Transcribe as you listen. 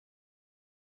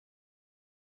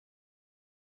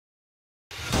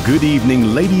Good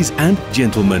evening, ladies and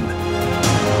gentlemen.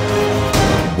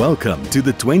 Welcome to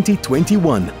the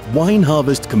 2021 Wine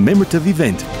Harvest Commemorative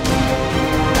Event.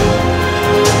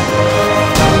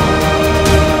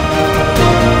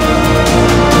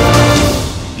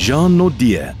 Jean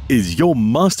Nordier is your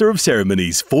master of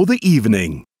ceremonies for the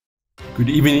evening. Good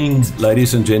evening,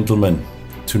 ladies and gentlemen.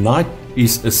 Tonight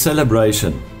is a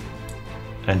celebration,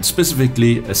 and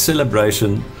specifically a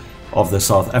celebration of the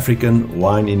South African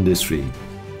wine industry.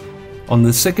 On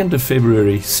the 2nd of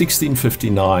February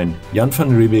 1659, Jan van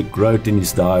Riebeeck wrote in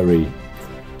his diary,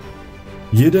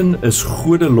 "Heden is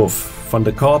Godelof van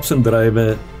de Kaapse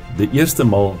druiwe de eerste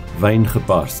maal wyn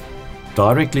gebarst."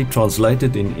 Directly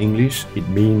translated in English, it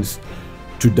means,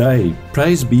 "Today,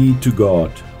 praise be to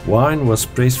God, wine was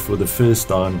pressed for the first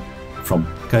time from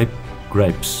Cape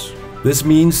grapes." This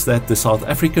means that the South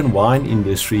African wine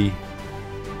industry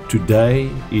today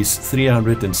is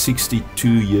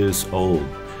 362 years old.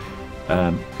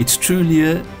 It's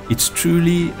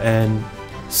truly an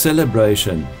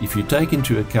celebration if you take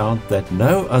into account that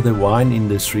no other wine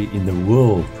industry in the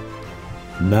world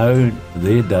know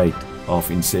their date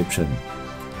of inception.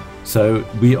 So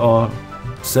we are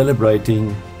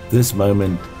celebrating this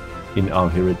moment in our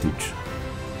heritage.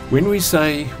 When we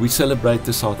say we celebrate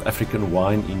the South African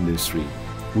wine industry,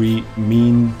 we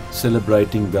mean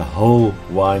celebrating the whole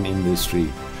wine industry,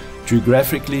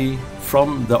 geographically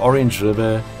from the Orange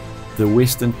River, the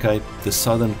Western Cape, the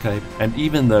Southern Cape, and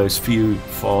even those few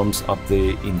farms up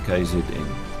there in KZN.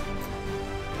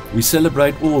 We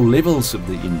celebrate all levels of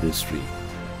the industry,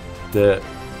 the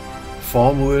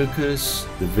farm workers,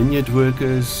 the vineyard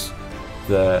workers,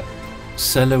 the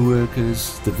cellar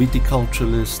workers, the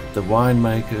viticulturalists, the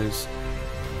winemakers,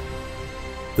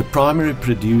 the primary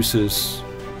producers,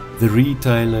 the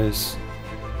retailers,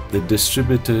 the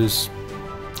distributors,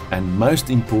 and most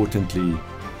importantly,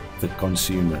 the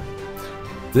consumer.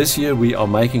 This year we are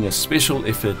making a special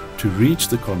effort to reach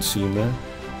the consumer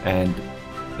and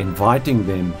inviting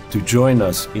them to join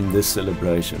us in this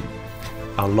celebration.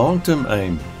 Our long-term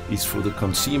aim is for the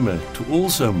consumer to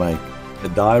also make a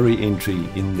diary entry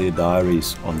in their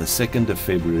diaries on the 2nd of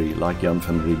February, like Jan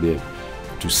van Riebeeck,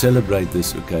 to celebrate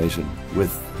this occasion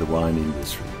with the wine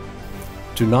industry.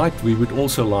 Tonight we would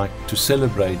also like to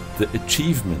celebrate the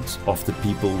achievements of the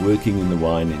people working in the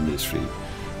wine industry,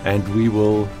 and we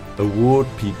will award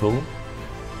people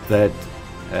that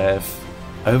have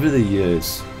over the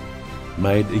years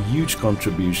made a huge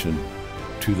contribution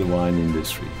to the wine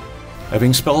industry.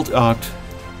 Having spelled out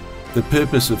the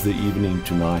purpose of the evening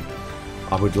tonight,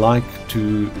 I would like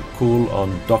to call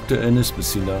on Dr. Ernest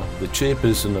Messina, the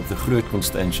chairperson of the Groot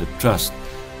Constantia Trust,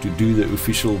 to do the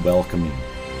official welcoming.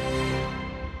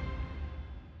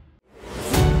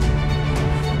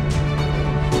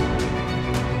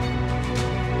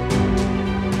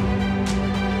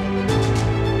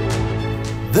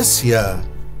 This year,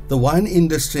 the wine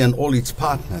industry and all its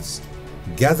partners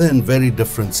gather in very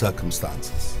different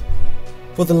circumstances.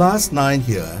 For the last 9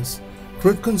 years,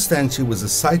 Groot Constantia was the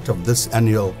site of this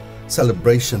annual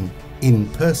celebration in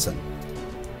person.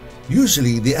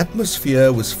 Usually, the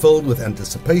atmosphere was filled with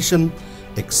anticipation,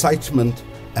 excitement,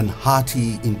 and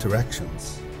hearty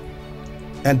interactions.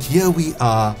 And here we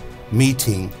are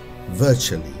meeting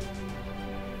virtually.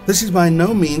 This is by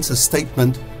no means a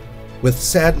statement with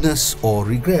sadness or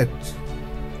regret.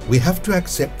 We have to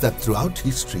accept that throughout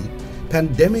history,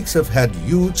 pandemics have had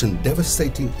huge and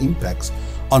devastating impacts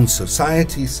on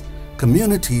societies,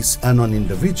 communities, and on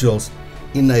individuals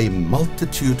in a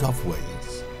multitude of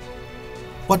ways.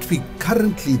 What we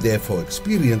currently therefore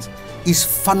experience is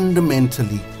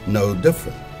fundamentally no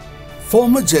different.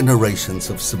 Former generations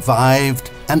have survived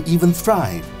and even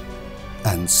thrived,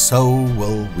 and so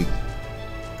will we.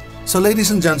 So ladies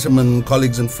and gentlemen,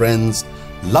 colleagues and friends,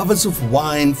 lovers of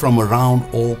wine from around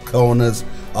all corners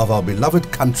of our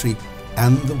beloved country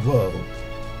and the world,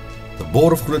 the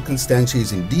board of Groot Constantia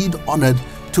is indeed honored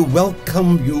to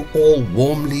welcome you all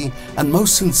warmly and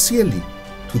most sincerely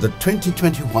to the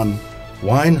 2021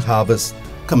 Wine Harvest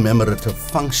Commemorative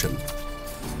Function.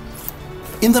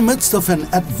 In the midst of an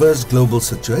adverse global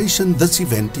situation, this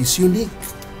event is unique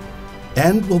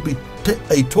and will be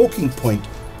a talking point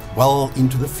well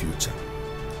into the future.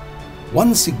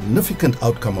 One significant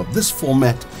outcome of this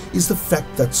format is the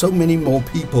fact that so many more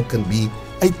people can be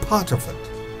a part of it.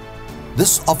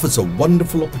 This offers a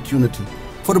wonderful opportunity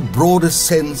for a broader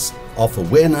sense of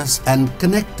awareness and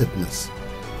connectedness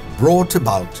brought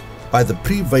about by the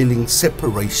prevailing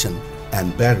separation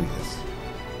and barriers.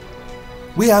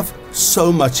 We have so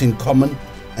much in common,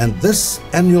 and this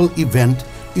annual event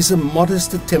is a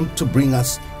modest attempt to bring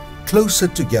us closer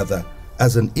together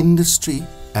as an industry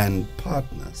and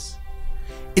partners.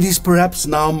 It is perhaps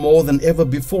now more than ever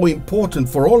before important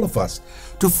for all of us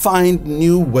to find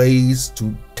new ways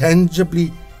to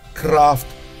tangibly craft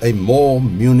a more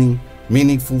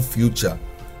meaningful future,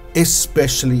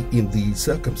 especially in these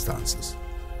circumstances.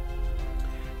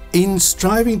 In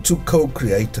striving to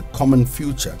co-create a common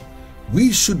future,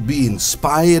 we should be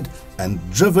inspired and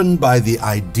driven by the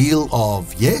ideal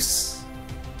of, yes,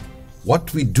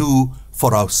 what we do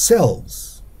for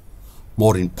ourselves.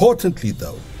 More importantly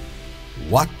though,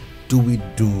 what do we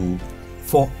do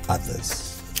for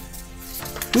others?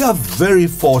 We are very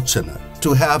fortunate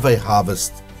to have a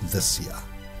harvest this year.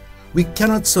 We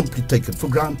cannot simply take it for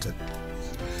granted.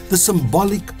 The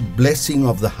symbolic blessing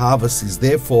of the harvest is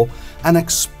therefore an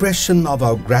expression of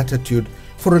our gratitude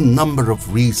for a number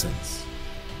of reasons.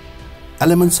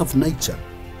 Elements of nature,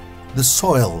 the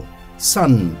soil,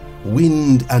 sun,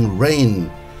 wind and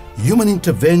rain, human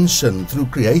intervention through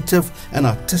creative and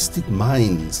artistic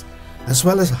minds, as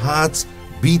well as hearts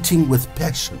beating with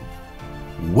passion,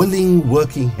 willing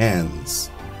working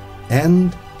hands,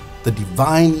 and the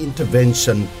divine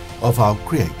intervention of our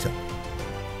Creator.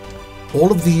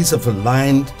 All of these have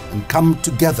aligned and come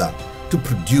together to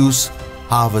produce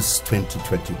Harvest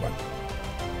 2021.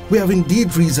 We have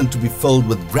indeed reason to be filled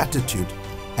with gratitude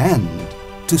and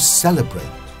to celebrate.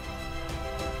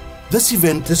 This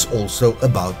event is also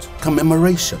about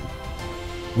commemoration.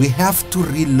 We have to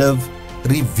relive,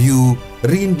 review,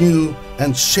 renew,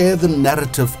 and share the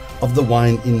narrative of the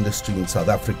wine industry in South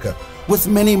Africa with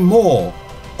many more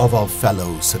of our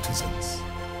fellow citizens.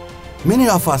 Many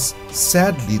of us,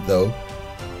 sadly though,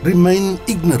 remain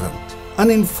ignorant,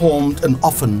 uninformed, and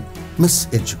often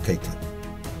miseducated.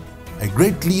 A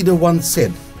great leader once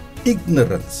said,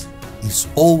 "Ignorance is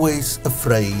always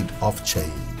afraid of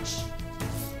change."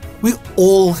 We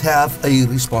all have a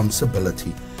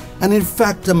responsibility, and in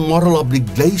fact a moral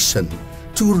obligation,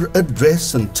 to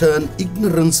address and turn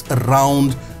ignorance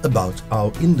around about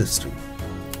our industry.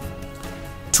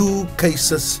 Two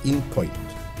cases in point.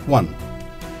 One,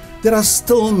 there are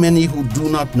still many who do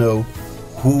not know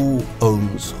who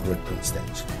owns Groot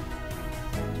Constantia.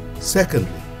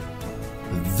 Secondly,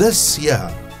 this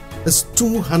year is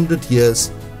 200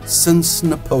 years since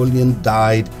Napoleon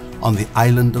died on the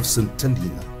island of St.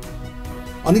 Helena.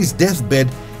 On his deathbed,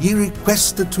 he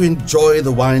requested to enjoy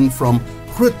the wine from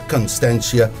Groot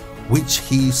Constantia, which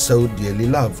he so dearly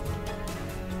loved.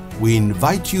 We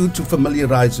invite you to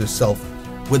familiarize yourself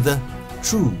with the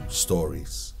true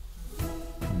stories.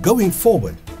 Going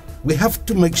forward, we have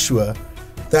to make sure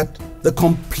that the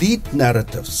complete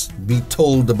narratives be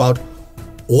told about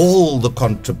all the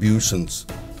contributions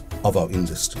of our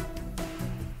industry.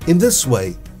 In this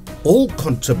way, all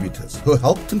contributors who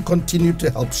helped and continue to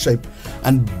help shape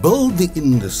and build the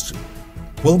industry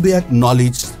will be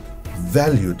acknowledged,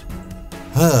 valued,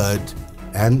 heard,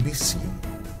 and be seen.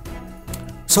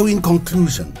 So in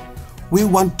conclusion, we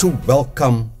want to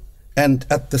welcome and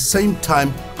at the same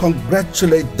time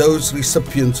congratulate those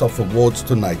recipients of awards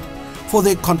tonight for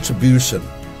their contribution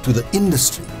to the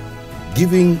industry,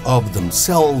 giving of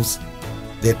themselves,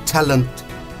 their talent,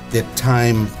 their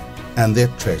time, and their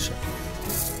treasure.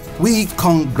 We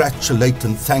congratulate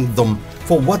and thank them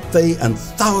for what they and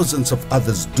thousands of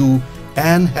others do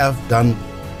and have done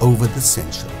over the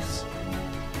centuries.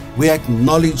 We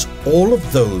acknowledge all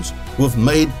of those who have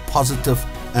made positive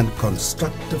and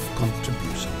constructive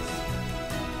contributions.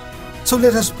 So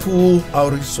let us pool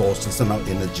our resources and our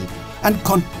energy and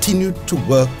continue to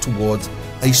work towards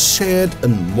a shared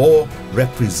and more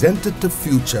representative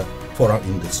future for our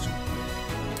industry.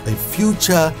 A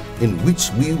future in which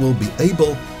we will be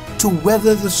able to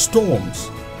weather the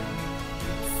storms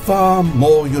far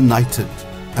more united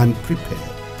and prepared.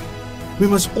 We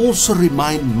must also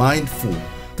remain mindful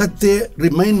that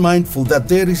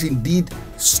there is indeed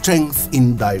strength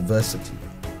in diversity.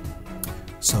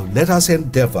 So let us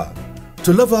endeavor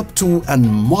to live up to and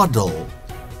model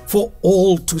for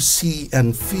all to see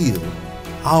and feel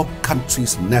our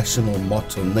country's national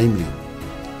motto, namely,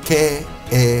 Ke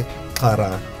e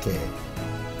Kara Ke.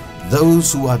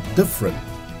 Those who are different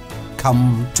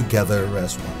come together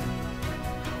as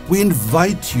one. We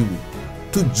invite you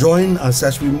to join us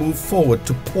as we move forward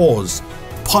to pause,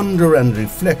 ponder and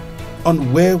reflect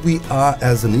on where we are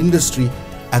as an industry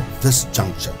at this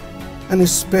juncture, and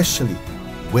especially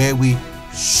where we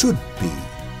should be.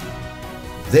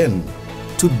 Then,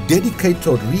 to dedicate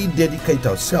or rededicate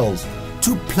ourselves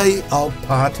to play our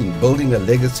part in building a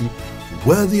legacy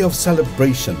worthy of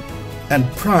celebration and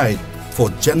pride for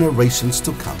generations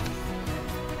to come.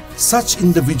 Such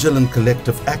individual and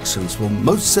collective actions will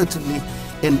most certainly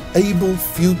enable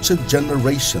future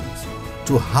generations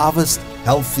to harvest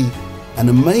healthy, and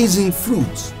amazing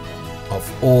fruits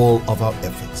of all of our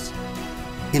efforts.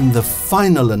 In the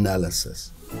final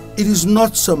analysis, it is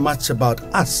not so much about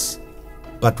us,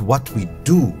 but what we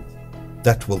do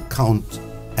that will count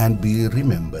and be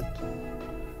remembered.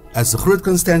 As the Groot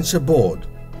Constantia Board,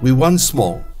 we once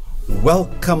more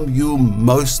welcome you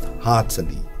most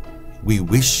heartily. We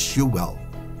wish you well.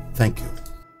 Thank you.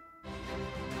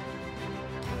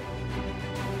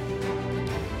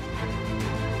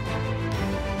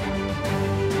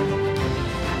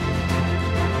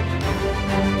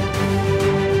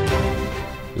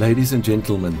 Ladies and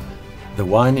gentlemen, the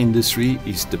wine industry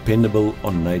is dependable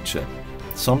on nature.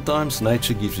 Sometimes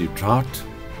nature gives you drought,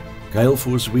 gale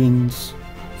force winds,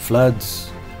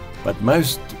 floods, but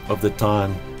most of the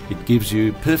time it gives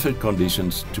you perfect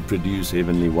conditions to produce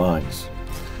heavenly wines.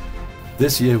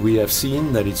 This year we have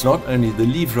seen that it's not only the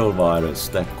leaf roll virus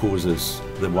that causes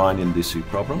the wine industry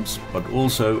problems, but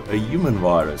also a human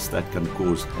virus that can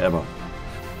cause havoc.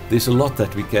 There's a lot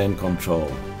that we can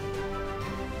control,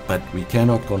 but we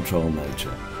cannot control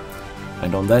nature.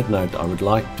 And on that note, I would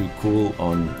like to call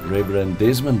on Reverend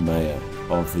Desmond Meyer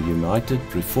of the United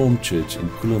Reformed Church in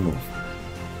Koelenhof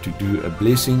to do a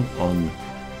blessing on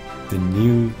the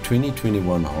new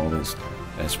 2021 harvest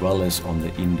as well as on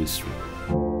the industry.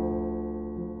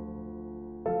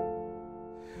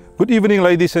 Good evening,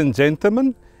 ladies and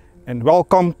gentlemen, and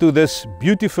welcome to this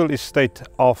beautiful estate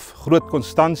of Groot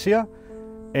Constantia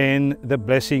and the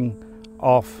blessing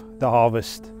of the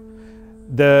harvest.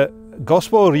 The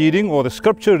Gospel reading or the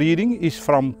scripture reading is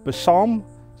from Psalm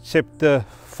chapter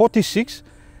 46,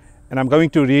 and I'm going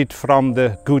to read from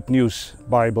the Good News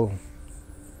Bible.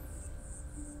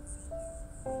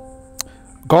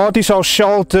 God is our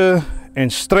shelter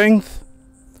and strength,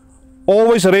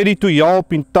 always ready to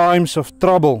help in times of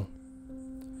trouble.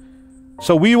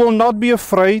 So we will not be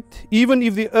afraid, even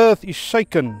if the earth is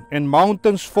shaken and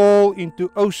mountains fall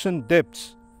into ocean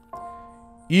depths.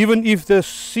 Even if the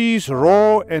seas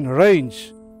roar and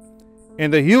rage,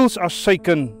 and the hills are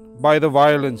shaken by the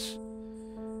violence.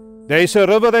 There is a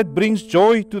river that brings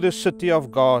joy to the city of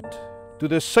God, to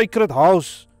the sacred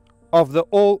house of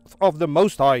the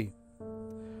Most High.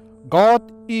 God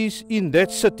is in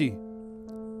that city,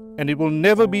 and it will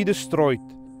never be destroyed.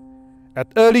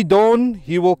 At early dawn,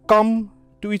 He will come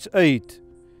to its aid.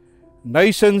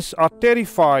 Nations are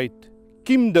terrified,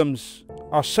 kingdoms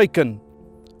are shaken.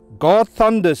 God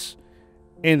thunders,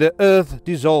 and the earth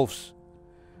dissolves.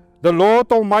 The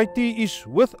Lord Almighty is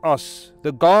with us.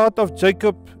 The God of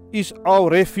Jacob is our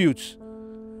refuge.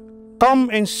 Come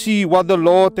and see what the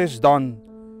Lord has done.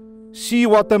 See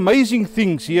what amazing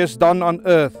things He has done on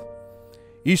earth.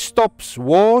 He stops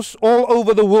wars all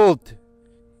over the world.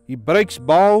 He breaks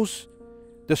bows,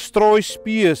 destroys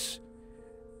spears,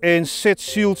 and sets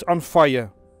shields on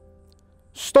fire.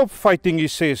 Stop fighting, He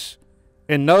says,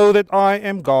 and know that I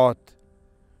am God,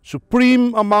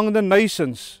 supreme among the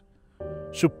nations,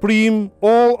 supreme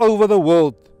all over the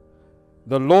world.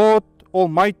 The Lord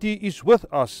Almighty is with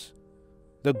us.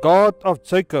 The God of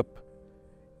Jacob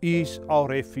is our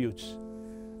refuge.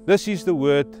 This is the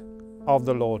word of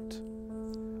the Lord.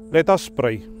 Let us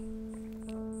pray.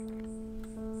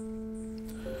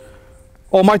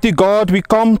 Almighty God, we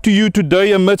come to you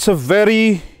today amidst a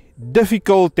very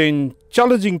difficult and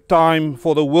challenging time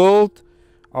for the world,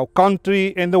 our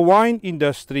country, and the wine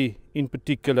industry in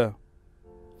particular.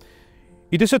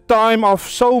 It is a time of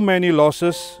so many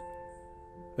losses,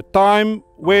 a time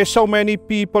where so many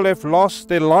people have lost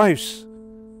their lives,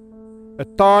 a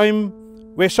time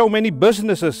where so many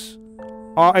businesses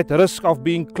are at risk of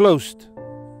being closed,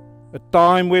 a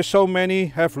time where so many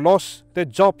have lost their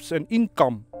jobs and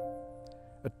income,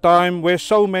 a time where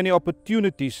so many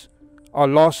opportunities are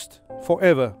lost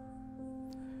forever.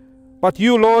 But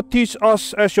you, Lord, teach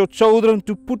us as your children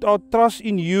to put our trust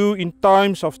in you in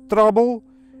times of trouble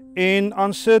and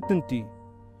uncertainty.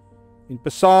 In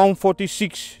Psalm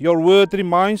 46, your word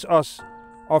reminds us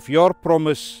of your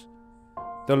promise.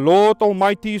 The Lord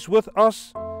Almighty is with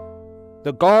us.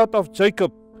 The God of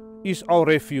Jacob is our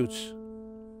refuge.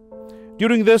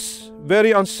 During this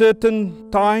very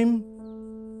uncertain time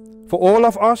for all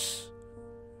of us,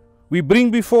 we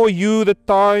bring before you the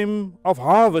time of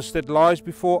harvest that lies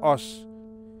before us.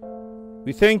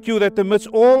 We thank you that amidst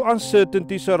all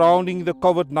uncertainty surrounding the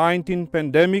COVID-19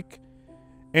 pandemic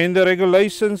and the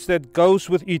regulations that goes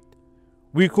with it,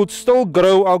 we could still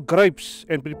grow our grapes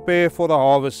and prepare for the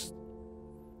harvest.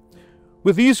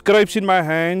 With these grapes in my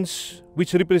hands,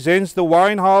 which represents the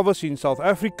wine harvest in South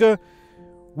Africa,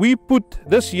 we put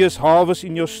this year's harvest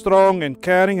in your strong and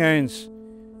caring hands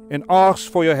and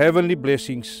ask for your heavenly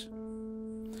blessings.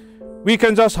 We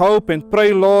can just hope and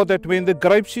pray, Lord, that when the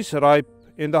grapes is ripe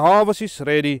and the harvest is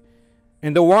ready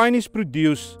and the wine is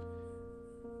produced,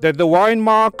 that the wine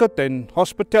market and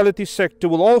hospitality sector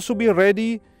will also be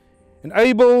ready and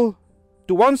able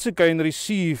to once again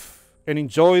receive and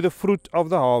enjoy the fruit of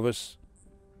the harvest.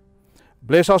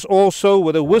 Bless us also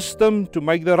with the wisdom to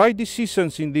make the right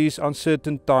decisions in these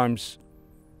uncertain times.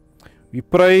 We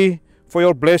pray for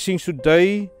your blessings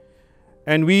today,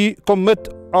 and we commit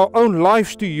our own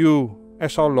lives to you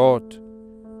as our Lord.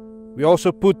 We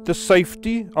also put the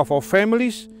safety of our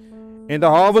families and the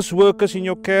harvest workers in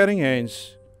your caring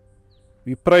hands.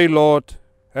 We pray, Lord,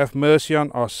 have mercy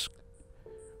on us.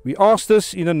 We ask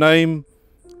this in the name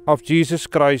of Jesus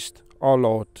Christ, our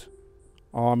Lord.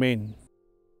 Amen.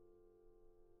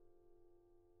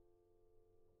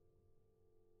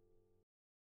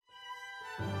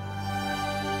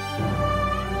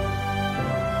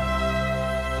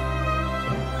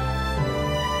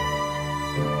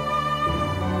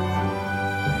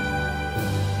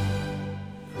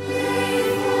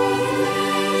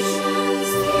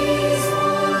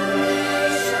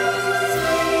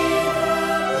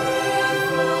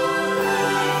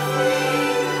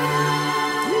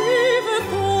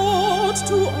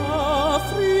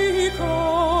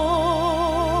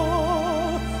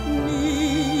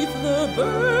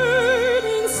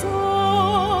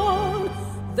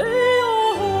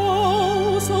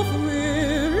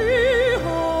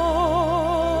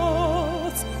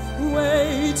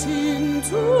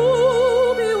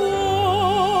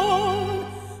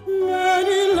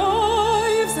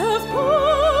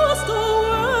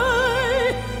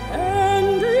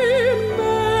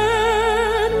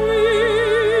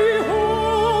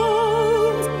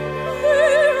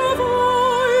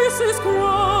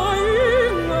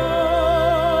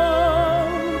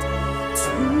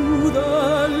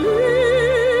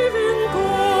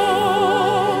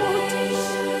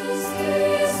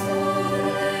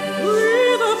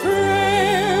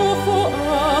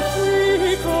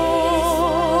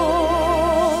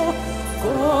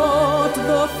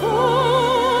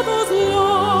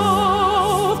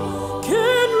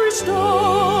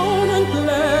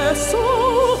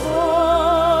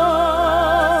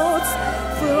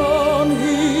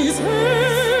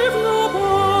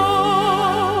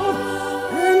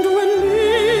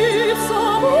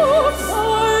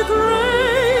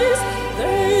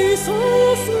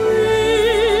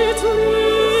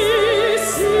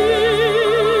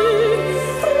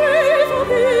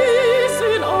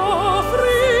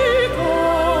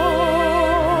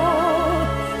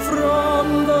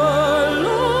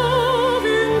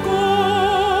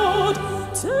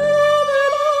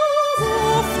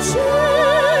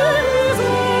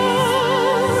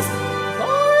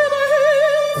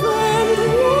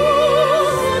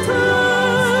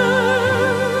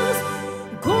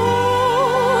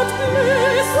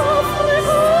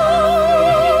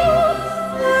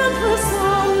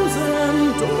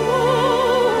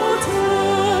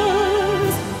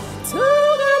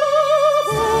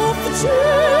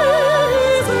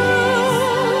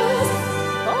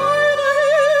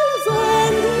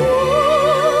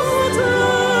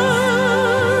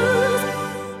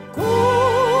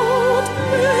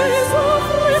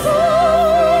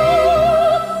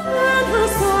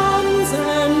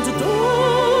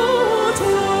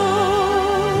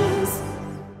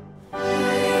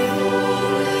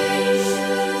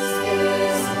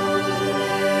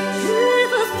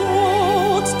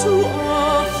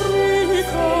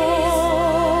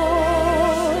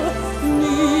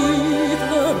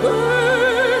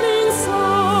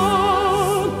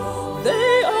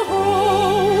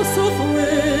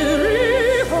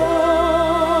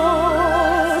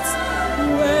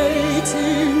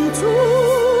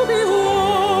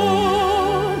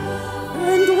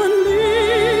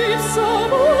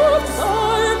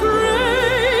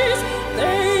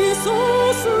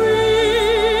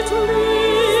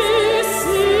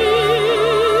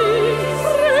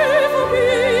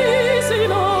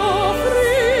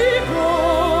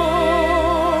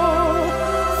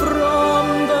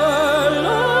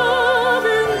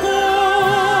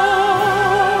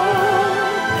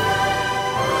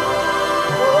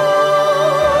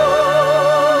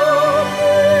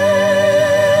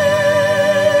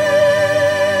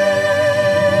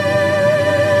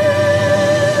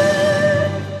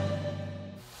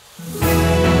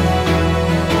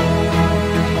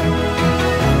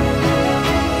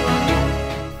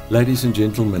 Ladies and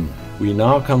gentlemen, we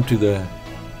now come to the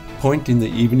point in the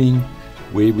evening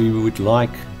where we would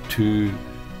like to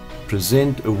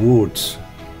present awards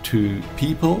to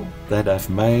people that have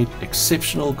made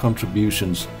exceptional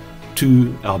contributions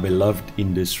to our beloved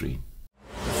industry.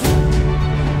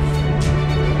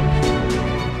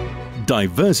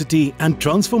 Diversity and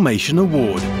Transformation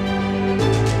Award.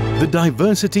 The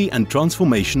Diversity and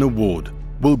Transformation Award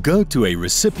will go to a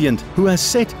recipient who has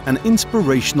set an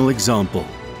inspirational example,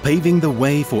 paving the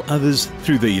way for others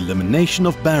through the elimination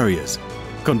of barriers,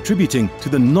 contributing to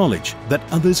the knowledge that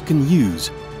others can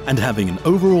use, and having an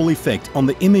overall effect on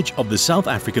the image of the South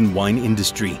African wine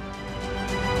industry.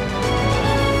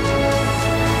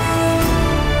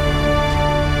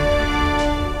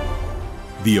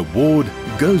 The award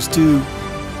goes to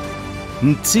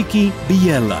Ntsiki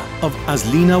Biela of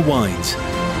Azlina Wines.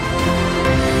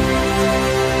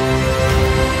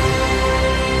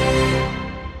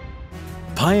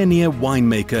 Pioneer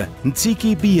winemaker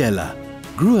Ntsiki Biela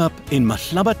grew up in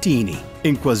Mahlabatini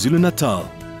in KwaZulu-Natal.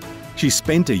 She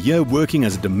spent a year working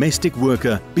as a domestic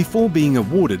worker before being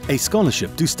awarded a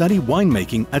scholarship to study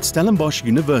winemaking at Stellenbosch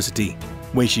University,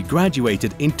 where she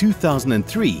graduated in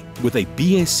 2003 with a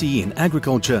BSc in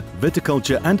Agriculture,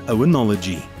 Viticulture and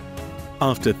Oenology.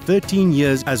 After 13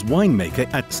 years as winemaker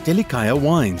at Stelikaya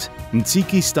Wines,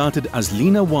 Ntsiki started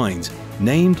Azlina Wines,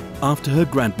 named after her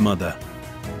grandmother.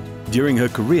 During her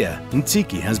career,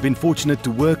 Ntsiki has been fortunate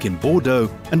to work in Bordeaux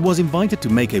and was invited to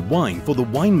make a wine for the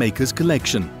Winemakers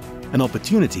Collection, an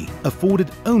opportunity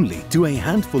afforded only to a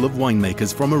handful of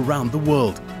winemakers from around the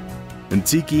world.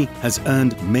 Ntsiki has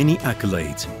earned many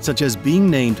accolades, such as being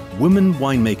named Women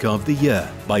Winemaker of the Year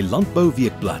by Landbou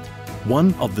Weekblad,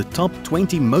 one of the top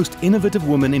 20 most innovative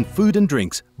women in food and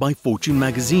drinks by Fortune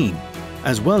magazine,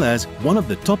 as well as one of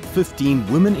the top 15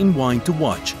 women in wine to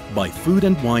watch by Food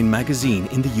and Wine magazine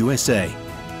in the USA.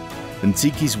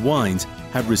 Ntsiki's wines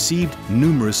have received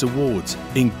numerous awards,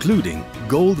 including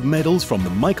gold medals from the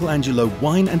Michelangelo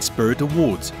Wine and Spirit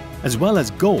Awards, as well as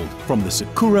gold from the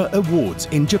Sakura Awards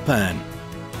in Japan.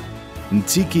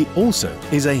 Ntsiki also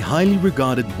is a highly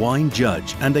regarded wine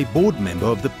judge and a board member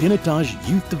of the Pinotage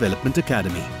Youth Development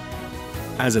Academy.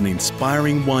 As an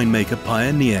inspiring winemaker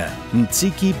pioneer,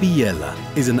 Ntsiki Biela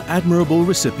is an admirable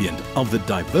recipient of the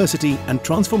Diversity and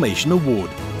Transformation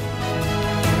Award.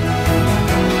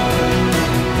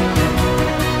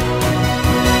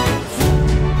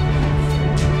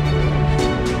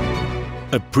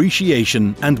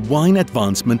 Appreciation and Wine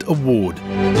Advancement Award.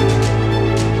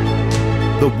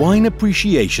 The Wine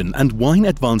Appreciation and Wine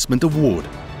Advancement Award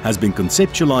has been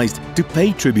conceptualized to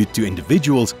pay tribute to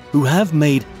individuals who have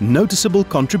made noticeable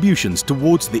contributions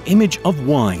towards the image of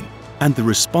wine and the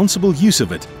responsible use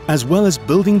of it, as well as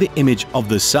building the image of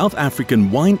the South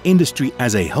African wine industry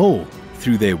as a whole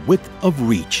through their width of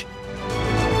reach.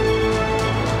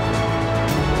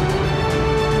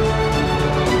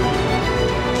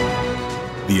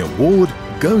 The award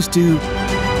goes to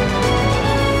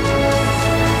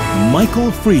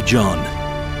Michael Freejohn.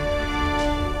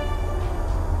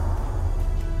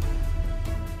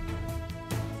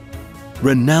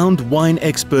 Renowned wine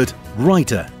expert,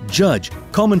 writer, judge,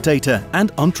 commentator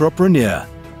and entrepreneur,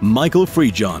 Michael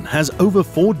Freejohn has over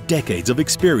 4 decades of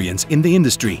experience in the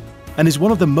industry and is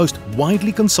one of the most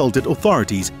widely consulted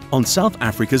authorities on South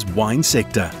Africa's wine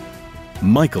sector.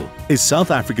 Michael is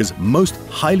South Africa's most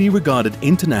highly regarded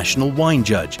international wine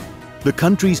judge, the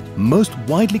country's most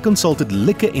widely consulted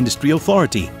liquor industry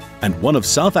authority, and one of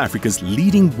South Africa's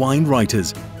leading wine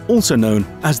writers, also known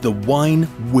as the Wine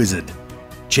Wizard.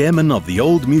 Chairman of the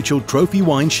Old Mutual Trophy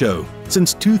Wine Show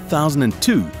since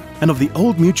 2002 and of the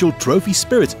Old Mutual Trophy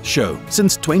Spirits Show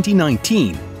since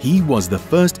 2019, he was the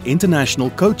first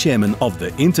international co-chairman of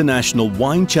the International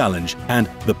Wine Challenge and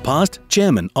the past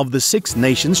chairman of the Six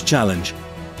Nations Challenge.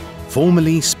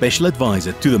 Formerly Special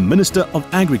Advisor to the Minister of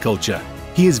Agriculture,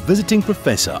 he is visiting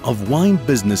professor of wine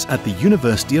business at the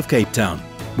University of Cape Town,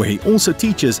 where he also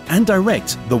teaches and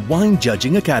directs the Wine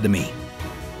Judging Academy.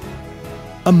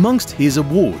 Amongst his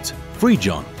awards,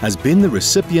 Freejohn has been the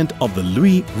recipient of the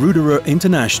Louis Ruderer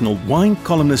International Wine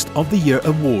Columnist of the Year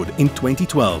Award in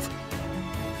 2012.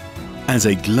 As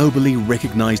a globally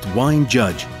recognized wine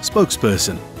judge,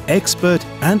 spokesperson, expert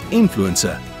and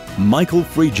influencer, Michael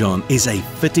Freejohn is a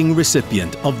fitting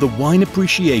recipient of the Wine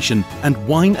Appreciation and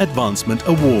Wine Advancement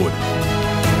Award.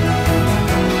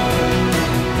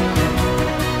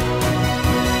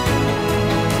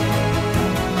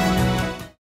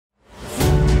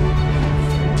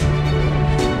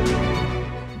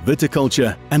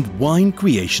 Viticulture and Wine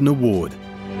Creation Award.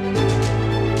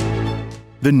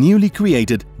 The newly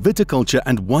created Viticulture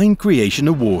and Wine Creation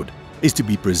Award is to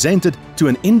be presented to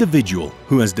an individual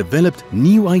who has developed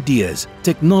new ideas,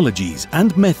 technologies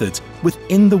and methods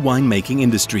within the winemaking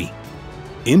industry,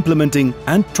 implementing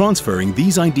and transferring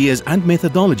these ideas and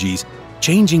methodologies,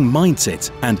 changing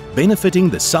mindsets and benefiting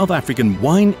the South African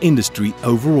wine industry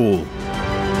overall.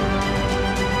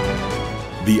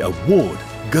 The award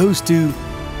goes to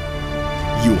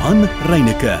Johan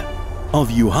Reineke of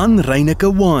Johan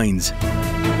Reineke Wines.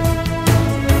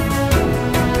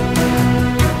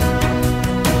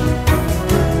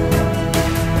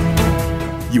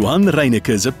 Johan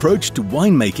Reineke's approach to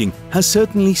winemaking has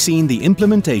certainly seen the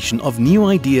implementation of new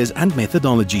ideas and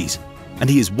methodologies, and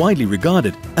he is widely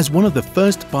regarded as one of the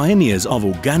first pioneers of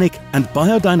organic and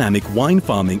biodynamic wine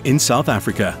farming in South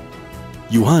Africa.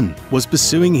 Johan was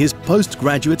pursuing his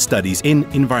postgraduate studies in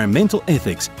environmental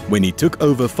ethics when he took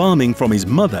over farming from his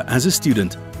mother as a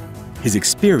student. His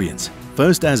experience,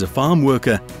 first as a farm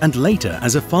worker and later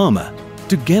as a farmer,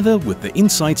 together with the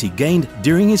insights he gained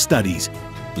during his studies,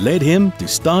 led him to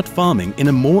start farming in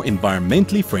a more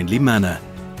environmentally friendly manner.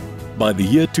 By the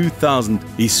year 2000,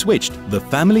 he switched the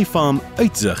family farm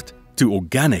Uitzicht to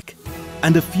organic,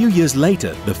 and a few years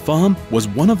later the farm was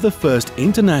one of the first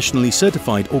internationally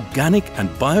certified organic and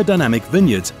biodynamic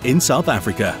vineyards in South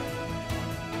Africa.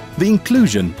 The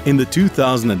inclusion in the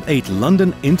 2008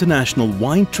 London International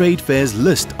Wine Trade Fair's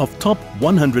list of top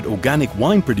 100 organic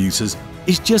wine producers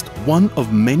is just one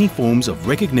of many forms of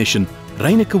recognition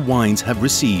Reineke wines have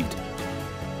received.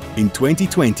 In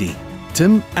 2020,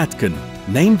 Tim Atkin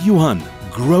named Johan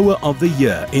Grower of the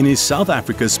Year in his South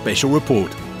Africa Special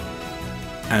Report.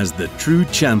 As the true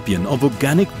champion of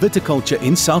organic viticulture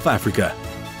in South Africa,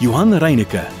 Johan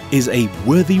Reineke is a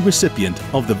worthy recipient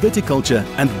of the Viticulture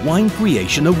and Wine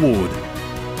Creation Award.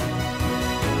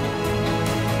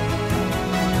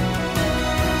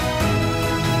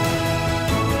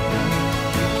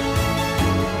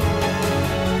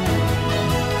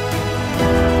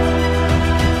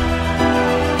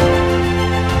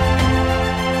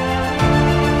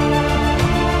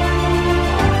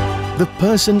 The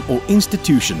person or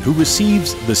institution who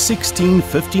receives the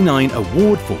 1659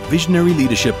 Award for Visionary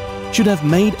Leadership should have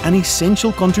made an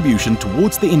essential contribution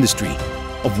towards the industry,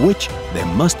 of which there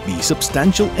must be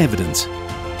substantial evidence.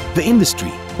 The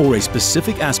industry, or a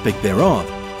specific aspect thereof,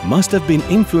 must have been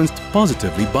influenced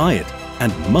positively by it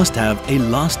and must have a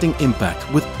lasting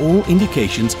impact with all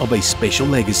indications of a special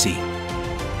legacy.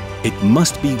 It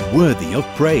must be worthy of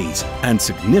praise and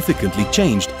significantly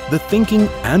changed the thinking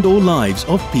and/or lives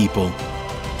of people.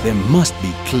 There must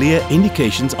be clear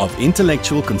indications of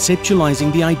intellectual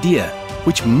conceptualizing the idea,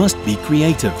 which must be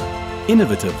creative,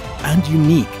 innovative and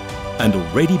unique, and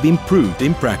already been proved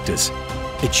in practice.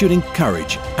 It should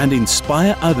encourage and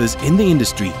inspire others in the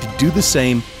industry to do the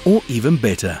same or even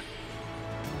better.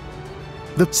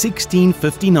 The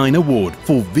 1659 Award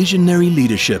for Visionary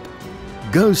Leadership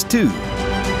goes to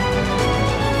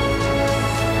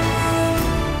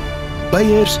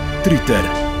Beyers Truter.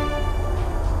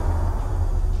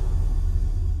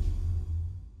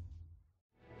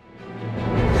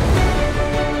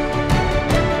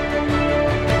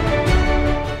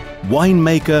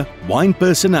 Winemaker, wine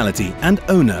personality and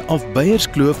owner of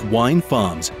Beyerskloof Wine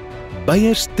Farms,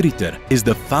 Beyers Truter is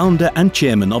the founder and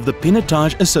chairman of the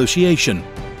Pinotage Association,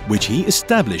 which he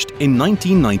established in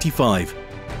 1995,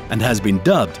 and has been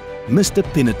dubbed Mr.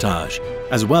 Pinotage,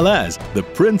 as well as the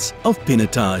Prince of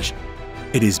Pinotage.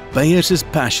 It is Beyers'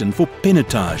 passion for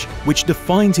Pinotage which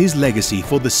defines his legacy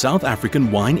for the South African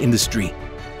wine industry.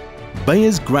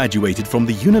 Beyers graduated from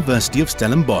the University of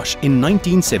Stellenbosch in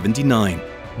 1979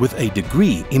 with a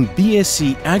degree in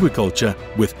BSc Agriculture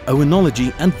with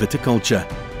Oenology and Viticulture,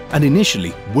 and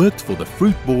initially worked for the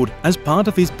Fruit Board as part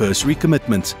of his bursary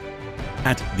commitments.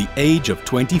 At the age of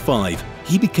 25,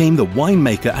 he became the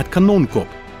winemaker at Kanonkop,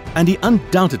 and he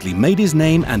undoubtedly made his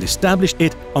name and established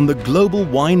it on the global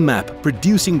wine map,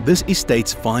 producing this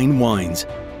estate's fine wines.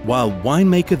 While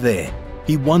winemaker there,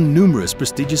 he won numerous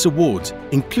prestigious awards,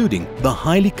 including the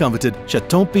highly coveted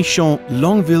Chateau Pichon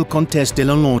Longueville Comtesse de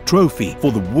Lalande Trophy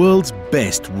for the world's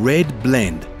best red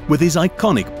blend, with his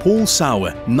iconic Paul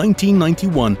Sauer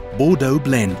 1991 Bordeaux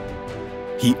blend.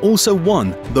 He also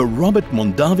won the Robert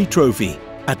Mondavi Trophy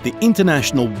at the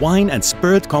International Wine and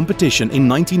Spirit Competition in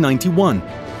 1991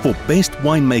 for Best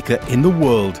Winemaker in the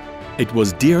World. It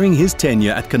was during his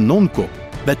tenure at Kanonkop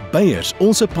that Beyers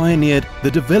also pioneered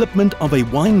the development of a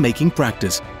winemaking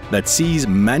practice that sees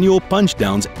manual punch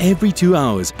downs every 2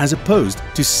 hours as opposed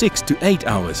to 6 to 8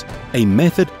 hours, a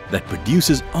method that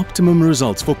produces optimum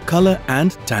results for color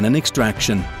and tannin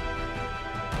extraction.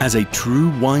 As a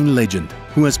true wine legend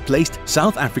who has placed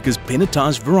South Africa's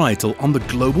Pinotage varietal on the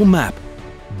global map,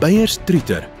 Beyers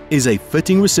Truter is a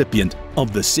fitting recipient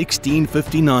of the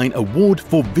 1659 Award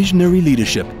for Visionary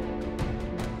Leadership.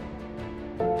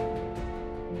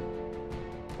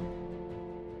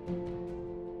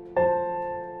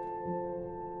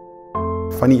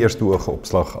 van die eerste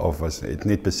oogopslag af het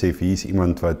net besef, hier is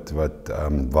iemand wat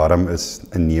warm is,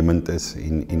 innemend is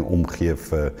en omgee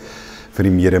vir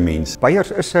die medemens.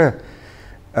 Beyers is 'n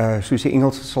soos die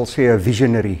Engels sal sê, 'n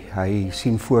visionary. Hy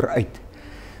sien vooruit.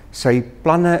 Sy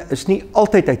planne is nie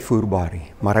altyd uitvoerbaar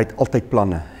nie, maar hy het altyd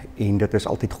planne en dit is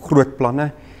altyd groot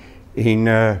planne.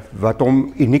 En wat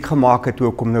hom uniek gemaak het, toe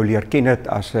ek hom nou leer ken het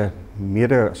as 'n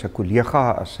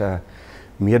kollega, as 'n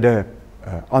mede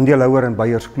aandeelhouer in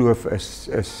Beyerskloof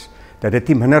is dat dit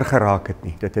nie minder geraak het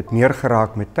nie. Dit het meer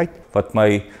geraak met tyd. Wat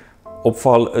my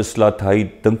opval is dat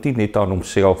hy dink nie net aan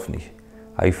homself nie.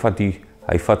 Hy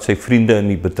vat sy vriende in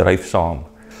die bedryf saam.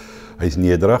 Hy is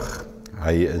nederig.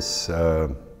 Hy is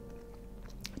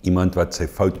iemand wat sy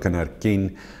fout kan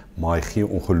herken, maar hy gee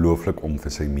ongelooflik om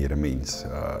vir sy medemens.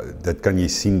 Dit kan jy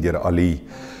sien deur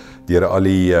al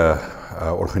die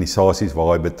organisasies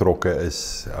waar hy betrokke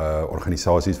is,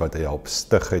 organisasies wat hy help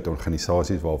stig het,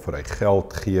 organisasies waarvoor hy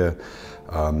geld gee,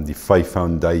 die 5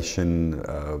 Foundation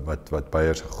wat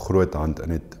Beyers 'n groot hand in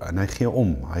het, en hy gee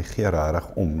om, hy gee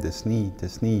regtig om. Dis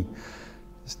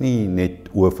nie net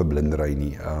oorverblindery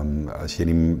nie. As jy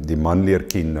die man leer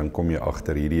ken, dan kom jy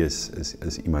agter hierdie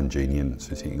is iemand genuine,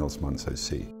 soos die Engelsman sou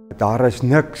sê. Daar is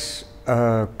niks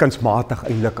kunsmatig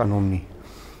eintlik aan hom nie.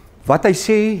 Wat hy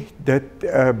sê, dit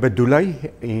bedoel hy,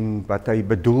 en wat hy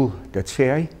bedoel, dit sê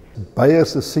hy.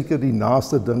 Beyers is seker die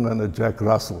naaste ding aan 'n Jack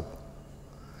Russell.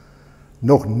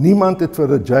 Nog niemand het vir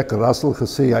 'n Jack Russell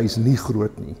gesê hy is nie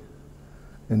groot nie.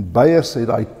 En Beyers het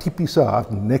daai tipiese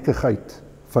hardnekkigheid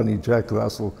van die Jack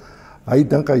Russell. Hy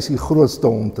dink hy is die grootste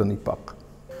hond in die pak.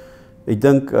 Ek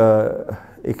dink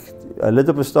hy het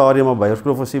op 'n stadium aan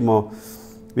Beyerskloof gesê, maar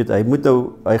weet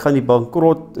hy gaan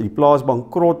die plaas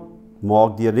bankrot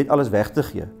maak deur net alles weg te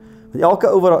gee. Want elke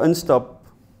ou wat daar instap,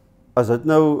 as dit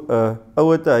nou 'n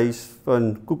ouete huis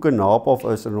van koek en naap af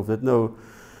is, en of dit nou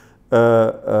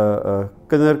 'n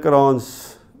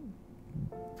kinderkraans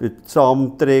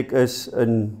saamtrek is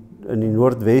in die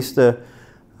Noordweste,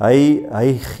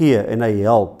 hy gee en hy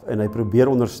help en hy probeer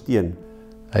ondersteun.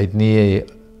 Hy het nie 'n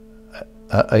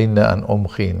einde aan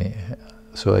omgee nie.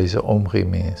 So hy is 'n omgee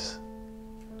mens.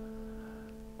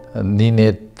 En nie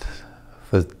net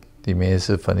vir die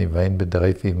mense van die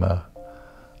wynbedryf, maar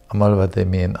almal wat hy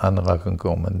mee in aanraking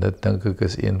kom. En dit dink ek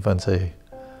is een van sy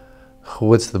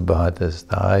grootste bates,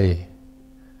 daai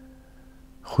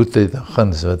goedheid en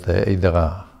guns wat hy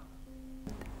uitdra.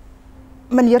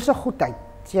 Meneer se goedheid,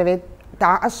 jy weet,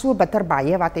 daar is so bitter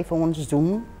baie wat hy vir ons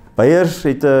doen. Beyers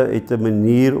het 'n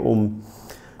manier om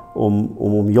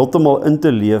hom heeltemal in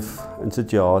te leef in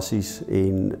situasies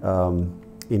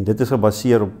en dit is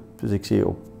gebaseer op, soos ek sê,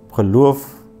 op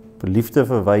geloof, liefde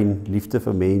vir wyn, liefde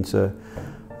vir mense.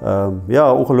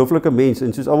 Ongelooflike mens,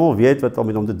 en soos almal weet wat al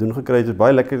met hom te doen gekry het, is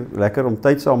baie lekker om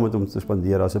tyd saam met hom te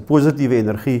spandeer. Daar's 'n positiewe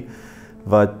energie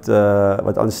wat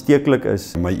aansteeklik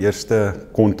is. My eerste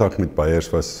kontak met Beyers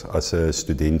was as 'n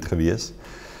student gewees.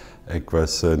 Ek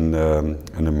was in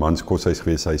 'n manskoshuis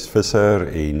gewees, hy's visser,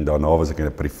 en daarna was ek in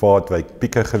 'n privaatwijk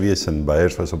Pieke gewees, en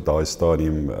Beyers was op daai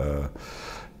stadium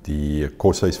die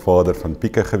koshuisvader van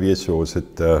Pieke gewees, so ons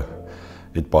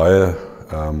het baie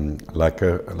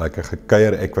lekker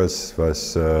gekuier. Ek was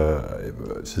soos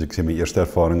ek sê, my eerste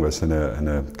ervaring was in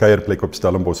 'n kuierplek op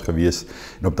Stellenbosch gewees,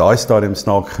 en op daai stadium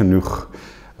snaaks genoeg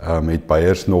het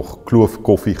Beyers nog kloof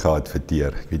koffie geadverteer.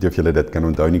 Ek weet nie of julle dit kan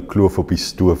onthou nie, kloof op die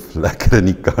stoof, lekker in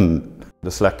die kan.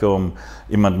 Dit is lekker om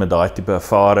iemand met daai tipe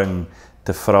ervaring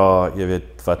te vra, jy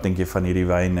weet, wat dink jy van hierdie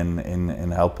wyn,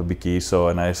 en help 'n bietjie hierso,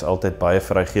 en hy is altyd baie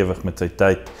vrygewig met sy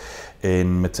tyd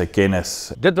en met sy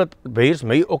kennis. Dit wat Beyers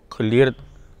my ook geleer het,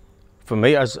 vir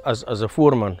my as 'n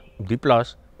voorman op die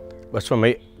plaas, was vir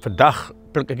my, vandag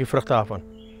pluk ek die vrugte daarvan.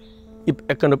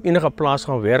 Ek kan op enige plaas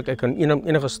gaan werk, ek kan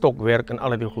enige stok werk en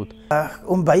al die goed.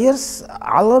 Om Beyers,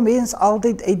 alle mens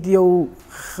altyd uit jou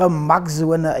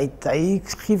gemakzone uit. Hy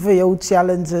gee vir jou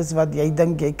challenges wat jy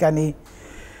dink jy kan nie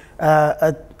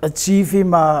achieve,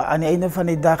 maar aan die einde van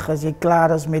die dag, as jy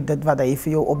klaar is met dit wat hy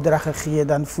vir jou opdrag gegee het,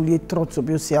 dan voel jy trots op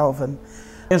jouself.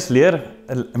 Mens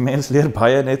leer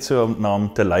baie net so om na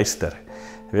hom te luister.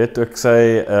 Jy weet ook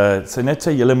sy net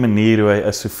sy hele manier hoe hy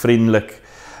is, so vriendelik,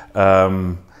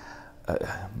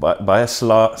 baie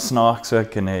snaaks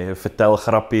ook, en hy vertel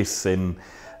grappies, en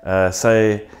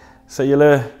sy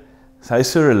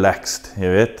is so relaxed, jy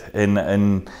weet,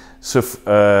 en so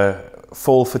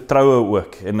vol vertroue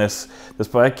ook, en dis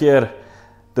baie keer,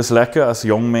 dis lekker as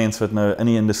jong mens wat nou in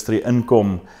die industrie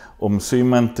inkom, om so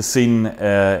iemand te sien,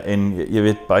 en jy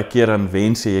weet, baie keer dan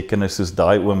wens jy kan soos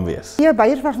daai oom wees. Ja,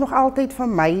 Beyers was nog altyd vir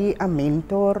my 'n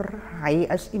mentor. Hy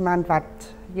is iemand wat,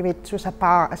 jy weet, soos 'n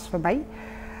pa is vir my.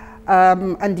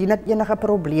 Indien dit enige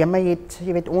probleme het,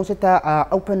 jy weet, ons het 'n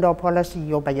open door policy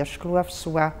hier op Beyerskloof,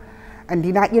 so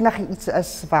indien daar enige iets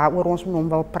is waaroor ons met hom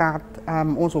wil praat,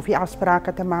 ons hoef nie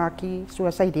afsprake te maak nie, so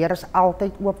sy deur is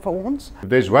altyd oop vir ons.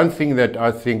 There's one thing that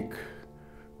I think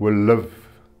will live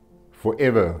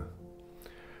forever.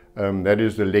 That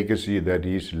is the legacy that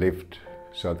he's left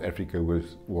South Africa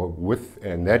with,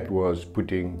 and that was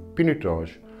putting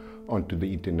Pinotage onto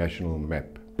the international map.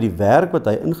 Die werk wat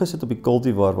hy ingesit op die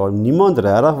cultivar, waar niemand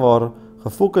regtig waar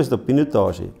gefokus op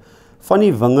Pinotage, van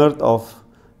die wingerd af,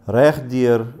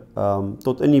 regdeur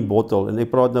tot in die bottel, en ek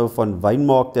praat nou van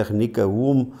wynmaak tegnieke,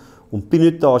 hoe om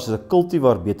Pinotage as 'n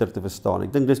cultivar beter te verstaan.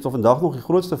 Ek dink dis tot vandag nog die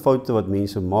grootste foute wat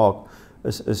mense maak,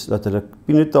 is dat hulle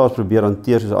Pinotage probeer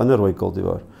hanteer soos 'n ander rooi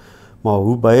cultivar. Maar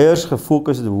hoe Beyers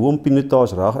gefokus het hoe om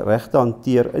Pinotage reg te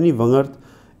hanteer in die wingerd,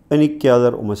 in die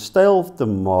kelder, om 'n styl te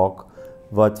maak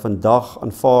wat vandag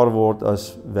aanvaar word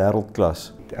as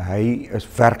wêreldklas. Hy is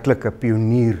werklik 'n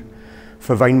pionier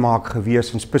vir wynmaak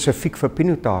gewees en spesifiek vir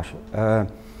Pinotage.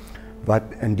 Wat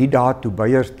in die dae toe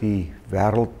Beyers die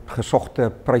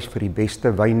wêreldgesogte prys vir die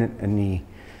beste wyn in die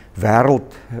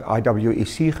wêreld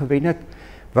IWSC gewen het,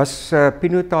 was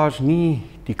Pinotage nie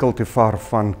die cultivar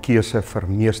van keuse vir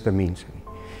meeste mense nie.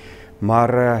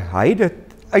 Maar hy het dit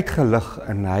uitgelig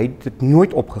en hy het dit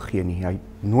nooit opgegee nie. Hy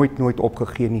het nooit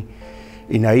opgegee nie.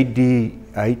 En hy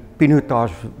het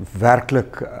Pinotage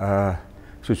werklik,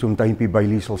 soos om Tuinpie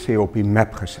Bailey sal sê, op die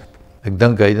map gesit. Ek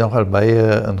dink hy het nogal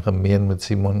baie in gemeen met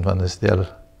Simon van der Stel.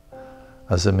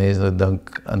 As 'n mens nou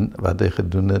dink aan wat hy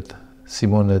gedoen het.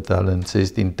 Simon het al in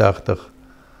 1680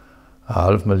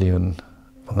 500.000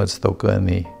 wingerdstokke in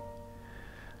die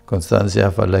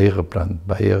Constantia Vallei geplant.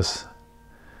 Beyers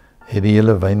het die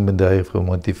hele wynbedryf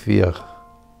gemotiveer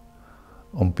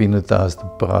om Pinotage te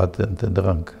praat en te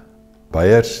drink.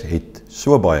 Beyers het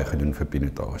so baie gedoen vir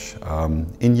Pinotage.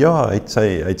 En ja, hy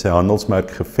het sy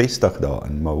handelsmerk gevestig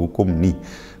daarin, maar hoekom nie?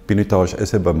 Pinotage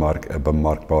is 'n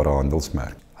bemarkbare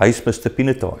handelsmerk. Hy is Mr.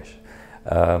 Pinotage.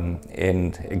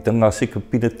 En ek dink daar seker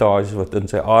Pinotage wat in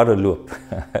sy are loop.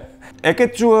 Ek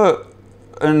het so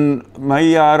in my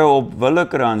jare op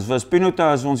Willekrans was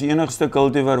Pinotage ons enigste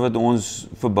cultivar wat ons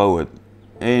verbou het.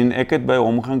 En ek het by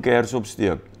hom gaan kers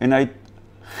opsteek. En hy het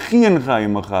geen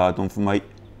geheime gehad om vir my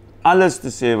alles te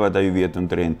sê wat hy weet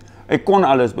omtrent. Ek kon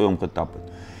alles by hom getap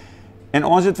het. En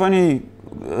ons het van die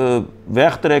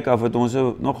wegtrek af het ons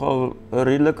nogal 'n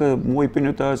redelike mooi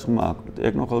Pinotage gemaak, wat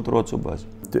ek nogal trots op was.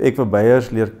 Toe ek vir Beyers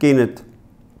leer ken het,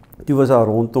 toe was daar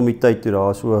rondom die tyd toe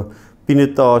daar so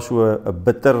Pinotage so 'n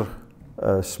bitter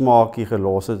smaakie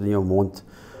gelos het in jou mond.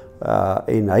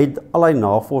 En hy het allerlei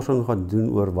navorsing gaan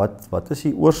doen oor wat is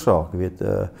die oorsaak, weet,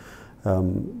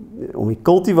 om die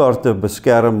cultivar te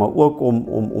beskerm, maar ook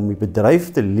om die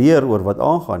bedryf te leer oor wat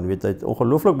aangaan. Weet, hy het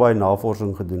ongelooflik baie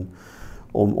navorsing gedoen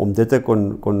om dit te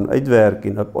kon uitwerk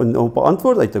en op 'n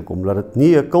antwoord uit te kom, dat dit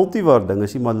nie 'n cultivar ding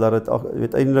is nie, maar dat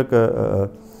dit eintlik 'n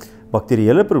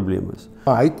bakterieële probleem is.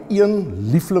 Hy het een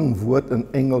liefling woord in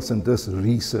Engels en dis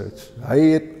research. Hy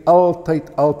het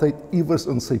altyd iewers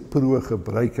in sy proe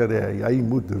gebruik dat hy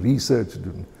moet research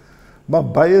doen. Maar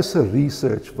Beyers se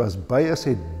research was, Beyers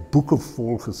het boeke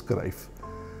vol geskryf.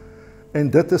 En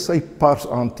dit is sy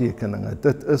parsaantekeninge,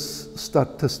 dit is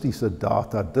statistiese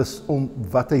data, dis om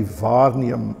wat hy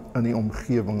waarneem in die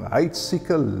omgewing. Hy het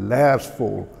seker leers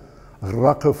vol,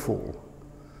 rakke vol.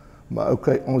 Maar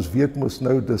okay, ons weet mos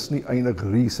nou, dis nie eintlik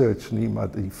research nie, maar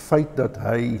die feit dat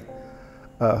hy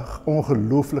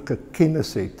ongelooflike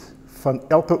kennis het van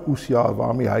elke oesjaar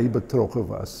waarmee hy betrokke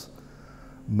was,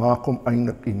 maak hom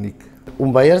eintlik uniek.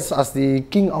 Om Beyers as die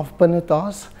king of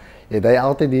Pinotage, het hy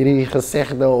altyd hierdie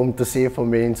gesegde om te sê vir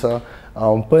mense,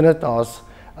 Pinotage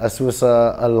is soos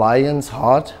a lion's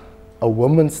heart, a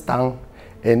woman's tongue,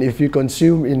 and if you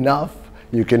consume enough,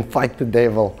 you can fight the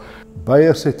devil.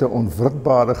 Beyers het 'n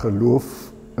onwrikbare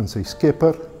geloof in sy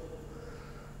skepper.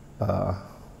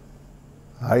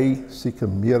 Hy, seker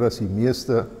meer as die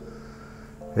meeste,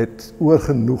 het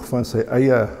oorgenoeg van sy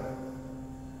eie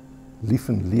lief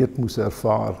en leed moes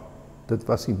ervaar. Dit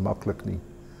was nie maklik nie.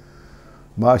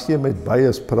 Maar as jy met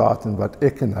Beyers praat en wat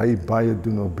ek en hy baie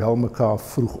doen, op bel mekaar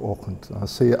vroegoggend, dan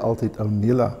sê jy altyd, ou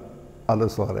Nela,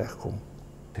 alles sal regkom.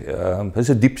 Dis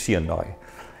 'n diep seun daai.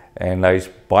 En hy's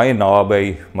baie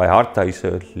naby my hart. Hy's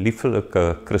 'n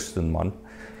lieflike Christenman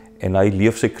en hy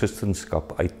leef sy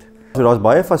Christenskap uit. So daar's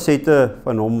baie fasette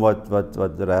van hom wat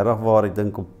regtig waar ek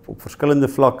dink op verskillende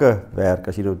vlakke werk.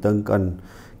 As jy nou dink aan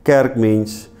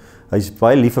kerkmens, hy's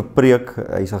baie lief vir preek.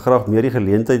 Hy sal graag meer die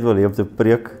geleentheid wil hê om te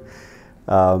preek.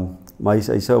 Maar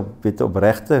hy's op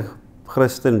regte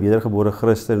Christen, wedergebore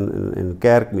Christen en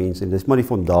kerkmens, en dis maar die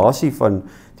fondasie van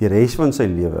die res van sy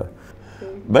lewe.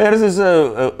 Beyers is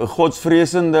 'n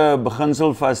godsvreesende,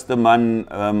 beginselvaste man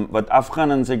wat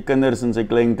afgaan in sy kinders en sy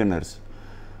kleinkinders.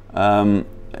 En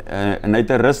hy het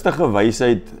 'n rustige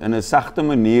wysheid en 'n sagte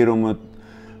manier om dit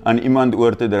aan iemand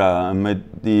oor te dra met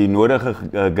die nodige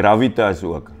gravitas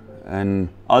ook. En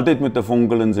altyd met 'n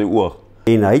vonkel in sy oog.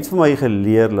 En hy het vir my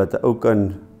geleer dat 'n ou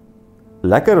kan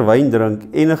lekker wyn drink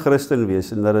en 'n Christen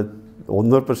wees en dat dit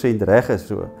 100% reg is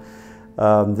so.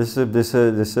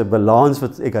 Dis 'n balans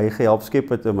wat hy gehelp skep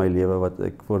het in my lewe wat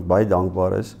ek voor baie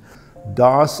dankbaar is.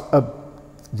 Daar's 'n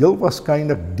heel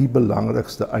waarskynlik die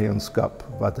belangrikste eienskap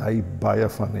wat hy baie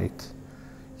van het.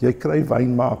 Jy kry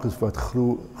wynmakers wat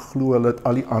glo hulle het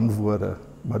al die antwoorde,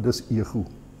 maar dis ego.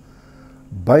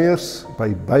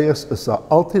 By Beyers is daar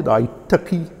altyd daai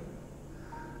tikkie,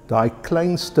 daai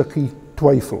klein stukkie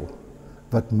twyfel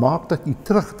wat maak dat jy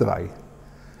terugdraai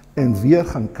en weer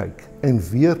gaan kyk en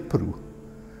weer proe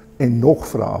en nog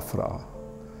vra.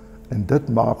 En dit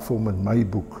maak vir hom in my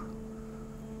boek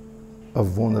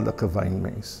 'n wonderlike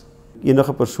wynmens.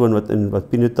 Enige persoon wat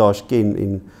Pinotage ken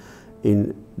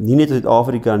en nie net in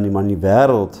Suid-Afrika nie, maar in die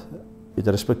wêreld, het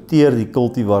respekteer die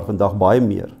kultivar vandag baie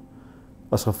meer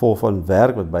as gevolg van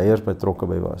werk wat Beyers betrokke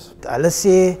by was. Hulle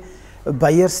sê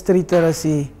Beyers Truter is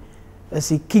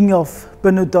die king of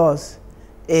Pinotage.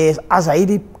 As hy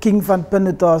die king van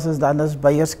Pinotage is, dan is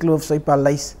Beyerskloof sy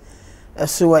paleis.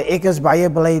 So ek is baie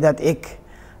bly dat ek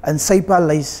in sy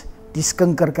paleis die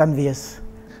skinker kan wees.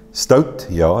 Stout,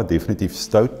 ja, definitief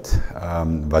stout.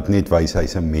 Wat net wys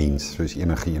hy's 'n mens, soos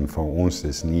enige een van ons.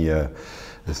 Hy's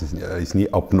nie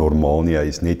abnormaal nie, hy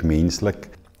is net menslik.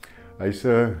 Hy's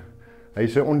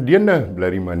 'n ondeende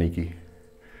blerrie mannetjie.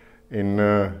 En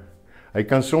hy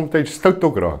kan soms stout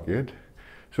ook raak, weet.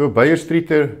 So Beyers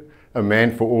Truter, a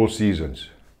man for all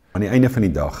seasons. Aan die einde van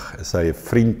die dag is hy 'n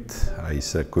vriend,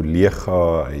 hy's 'n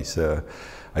kollega,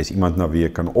 hy's iemand na wie jy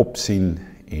kan opsien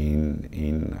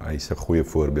en hy's 'n goeie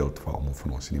voorbeeld vir almal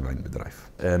van ons in die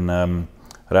wynbedryf. En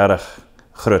regtig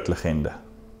groot legende.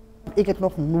 Ek het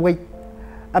nog nooit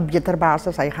 'n beter baas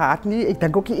as hy gehad nie. Ek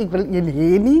dink ook nie ek wil een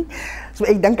hê nie. So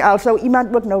ek dink al sou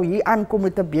iemand ook nou hier aankom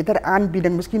met 'n beter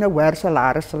aanbieding, miskien 'n hoër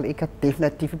salaris, sal ek het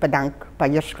definitief bedank.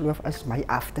 Beyerskloof is my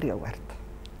aftreeoord.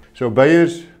 So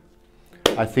Beyers,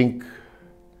 I think,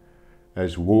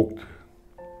 has walked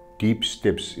deep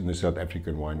steps in the South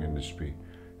African wine industry.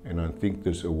 And I think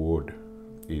this award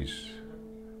is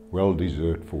well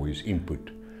deserved for his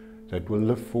input that will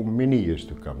live for many years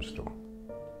to come still.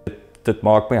 Dit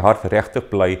maak my hart regtig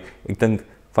bly. Ek dink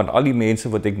van al die mense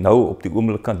wat ek nou op die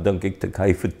oomblik kan dink, ek dink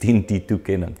hy verdien die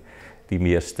toekenning die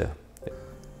meeste.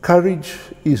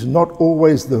 Courage is not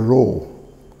always the roar.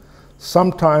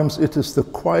 Sometimes it is the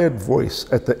quiet voice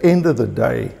at the end of the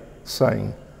day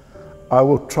saying, I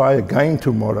will try again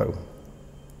tomorrow.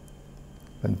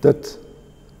 En dit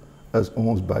is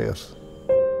ons Beyers.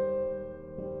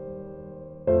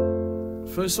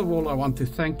 First of all, I want to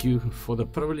thank you for the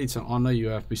privilege and honor you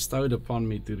have bestowed upon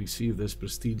me to receive this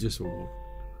prestigious award.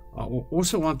 I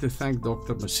also want to thank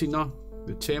Dr. Messina,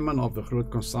 the chairman of the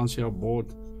Groot Constantia board,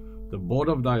 the board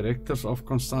of directors of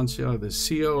Constantia, the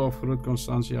CEO of Groot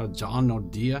Constantia, John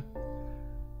O'Deer,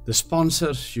 the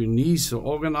sponsors, Eunice, the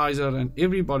organizer, and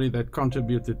everybody that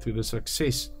contributed to the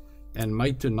success and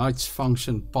made tonight's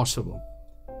function possible.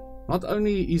 Not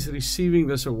only is receiving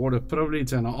this award a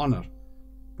privilege and an honor,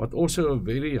 but also a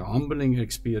very humbling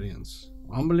experience.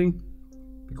 Humbling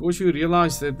because you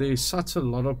realize that there is such a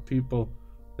lot of people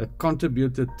that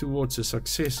contributed towards the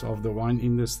success of the wine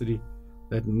industry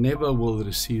that never will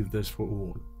receive this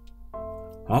award.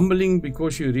 Humbling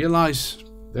because you realize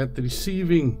that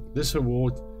receiving this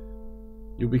award,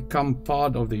 you become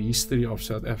part of the history of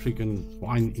South African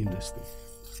wine industry.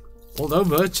 Although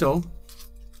virtual,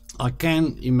 I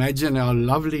can imagine how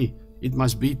lovely it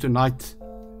must be tonight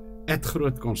at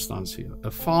Groot Constantia,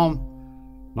 a farm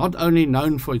not only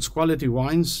known for its quality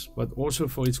wines, but also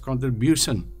for its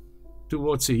contribution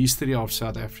towards the history of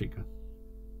South Africa.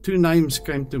 Two names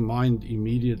came to mind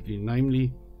immediately,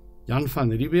 namely Jan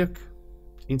van Riebeeck.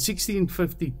 In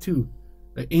 1652,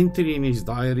 an entry in his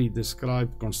diary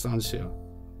described Constantia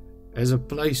as a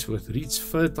place with rich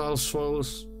fertile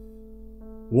soils,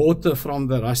 water from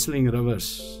the rustling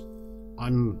rivers.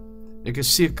 Ek is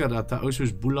seker dat 'n ou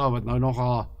soos Boela wat nou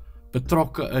nogal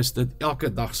betrokke is, dit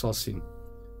elke dag sal sien.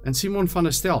 And Simon van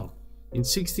der Stel, in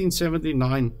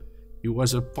 1679, he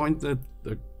was appointed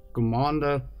the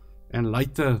commander and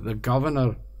later the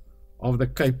governor of the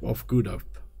Cape of Good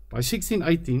Hope. By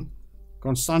 1618,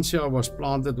 Constantia was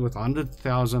planted with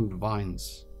 100,000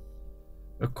 vines.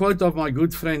 A quote of my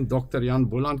good friend Dr. Jan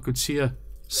Boland Coetzee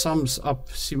sums up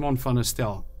Simon van der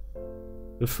Stel.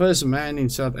 the first man in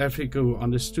South Africa who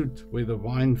understood where the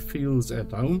wine feels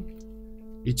at home.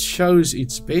 It shows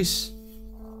its best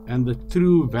and the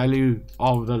true value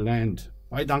of the land.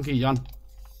 Baie dankie, Jan.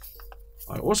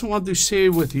 I also want to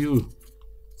share with you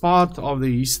part of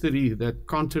the history that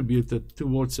contributed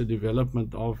towards the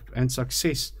development of and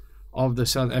success of the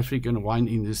South African wine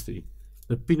industry,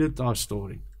 the Pinotage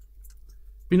story.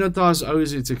 Pinotage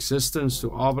owes its existence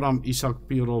to Abraham Isaac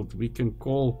Pierold. We can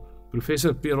call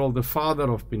Professor Pierold the father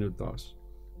of Pinotage.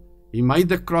 He made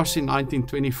the cross in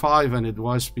 1925, and it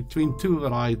was between two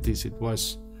varieties. It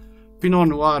was Pinot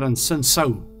Noir and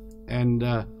Cinsault. And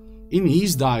in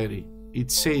his diary,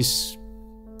 it says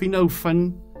Pinot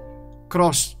Fin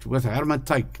crossed with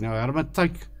Hermetyke. Now,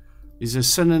 Hermetyke is a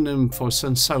synonym for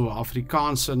Cinsault,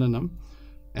 Afrikaans synonym.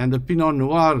 And the Pinot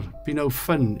Noir, Pinot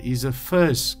Fin, is the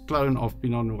first clone of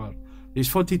Pinot Noir. There's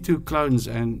 42 clones,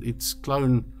 and it's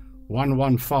clone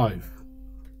 115.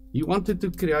 He wanted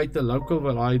to create a local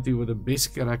variety with the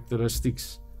best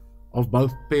characteristics of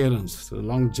both parents, the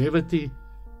longevity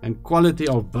and quality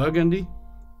of Burgundy,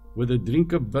 with the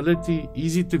drinkability,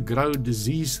 easy to grow,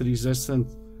 disease-resistant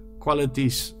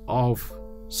qualities of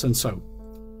Cinsault.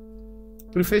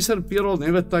 Professor Pierold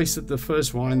never tasted the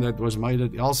first wine that was made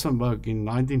at Elsenburg in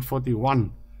 1941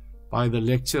 by the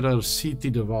lecturer C.T.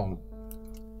 de Waal.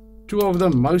 Two of the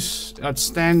most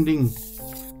outstanding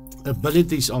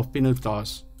abilities of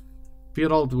Pinotage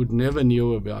Pierold would never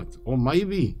knew about, or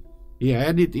maybe he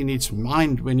had it in his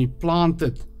mind when he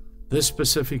planted this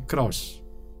specific cross.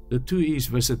 The two is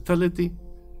versatility.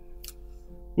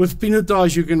 With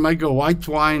Pinotage, you can make a white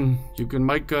wine, you can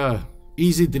make a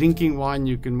easy drinking wine,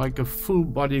 you can make a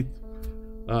full-bodied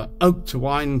oaked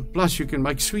wine, plus you can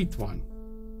make sweet wine.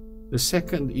 The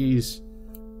second is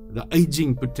the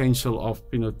aging potential of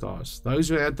Pinotage. Those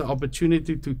who had the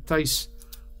opportunity to taste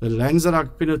the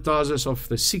Lanzarote Pinotages of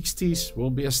the 60s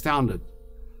will be astounded.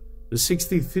 The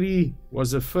 63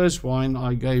 was the first wine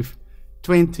I gave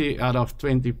 20 out of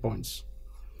 20 points.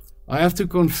 I have to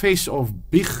confess of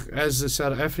big, as the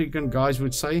South African guys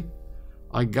would say,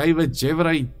 I gave a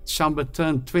Gevrey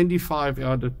Chambertin 25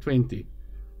 out of 20.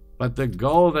 But the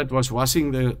girl that was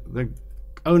washing the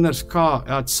owner's car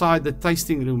outside the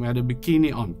tasting room had a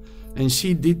bikini on. And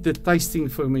she did the tasting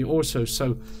for me also.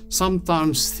 So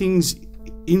sometimes things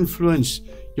influence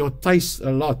your taste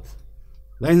a lot.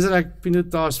 Lanzarote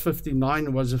Pinotage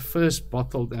 59 was the first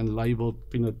bottled and labeled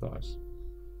Pinotage.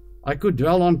 I could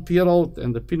dwell on Pierold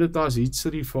and the Pinotage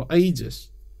history for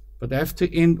ages, but I have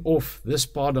to end off this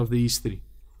part of the history.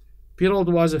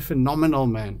 Pierold was a phenomenal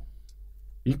man.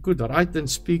 He could write and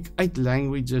speak 8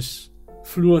 languages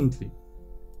fluently.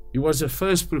 He was the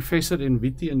first professor in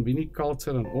viti and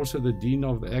viniculture and also the dean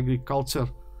of the agriculture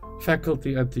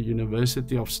faculty at the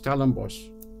University of Stellenbosch.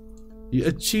 He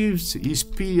achieved his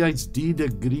PhD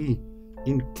degree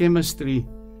in chemistry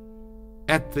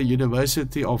at the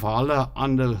University of Halle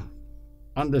an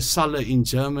der Saale in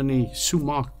Germany,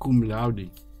 summa cum laude.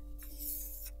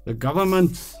 The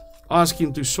government asked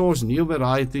him to source new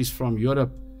varieties from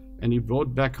Europe, and he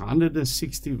brought back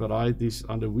 160 varieties,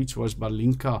 under which was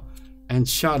Balinka and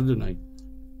Chardonnay.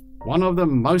 One of the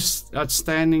most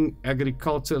outstanding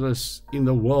agriculturists in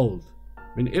the world.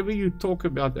 Whenever you talk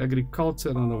about agriculture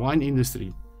and the wine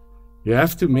industry, you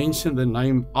have to mention the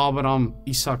name Abraham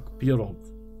Isaac Pierold.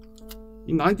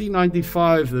 In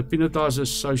 1995, the Pinotage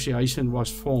Association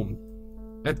was formed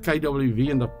at KWV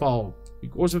in the Paarl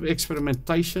because of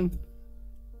experimentation,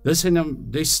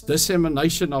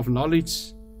 dissemination of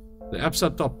knowledge, the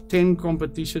ABSA Top 10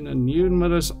 competition, and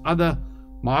numerous other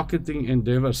marketing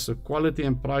endeavors. The quality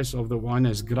and price of the wine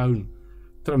has grown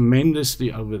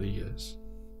tremendously over the years.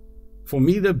 For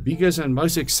me, the biggest and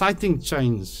most exciting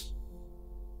change,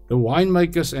 the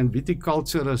winemakers and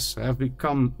viticulturists have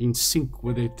become in sync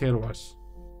with their terroirs.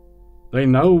 They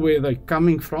know where they're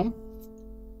coming from.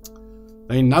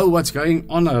 They know what's going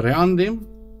on around them.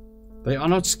 They are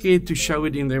not scared to show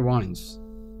it in their wines.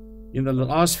 In the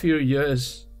last few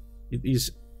years, it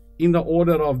is in the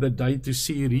order of the day to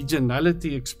see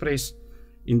regionality expressed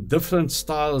in different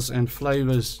styles and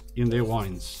flavors in their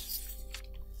wines.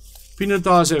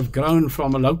 Pinotage have grown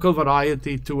from a local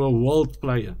variety to a world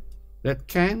player that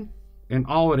can and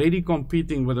are already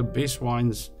competing with the best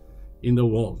wines in the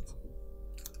world.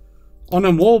 On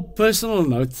a more personal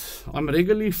note, I'm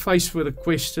regularly faced with the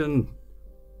question,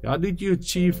 how did you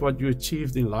achieve what you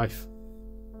achieved in life?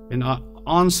 And I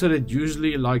answer it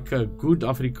usually like a good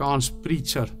Afrikaans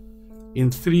preacher in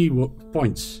 3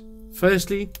 points.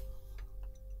 Firstly,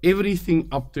 everything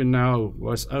up to now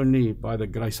was only by the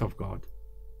grace of God.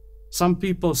 Some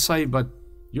people say, but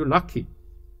you're lucky.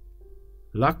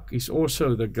 Luck is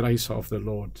also the grace of the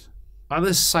Lord.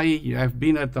 Others say you have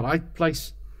been at the right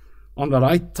place, on the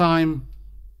right time.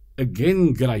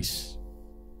 Again, grace.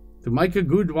 To make a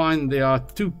good wine, there are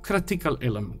two critical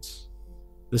elements,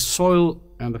 the soil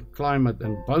and the climate,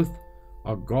 and both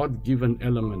are God-given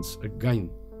elements. Again,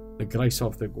 the grace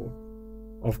of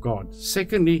God.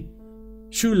 Secondly,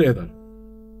 shoe leather.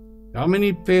 How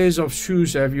many pairs of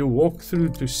shoes have you walked through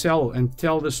to sell and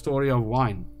tell the story of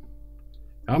wine?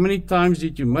 How many times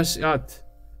did you miss out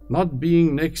not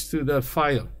being next to the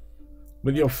fire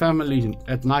with your family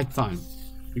at night time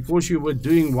because you were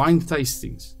doing wine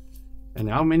tastings? And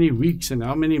how many weeks and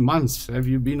how many months have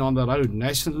you been on the road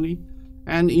nationally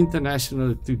and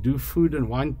internationally to do food and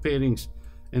wine pairings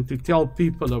and to tell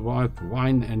people about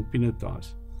wine and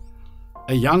pinotage?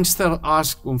 A youngster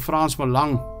asked Frans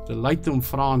Malang, the late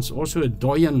Frans, also a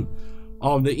doyen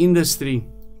of the industry,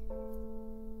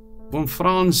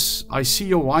 Frans, I see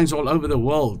your wines all over the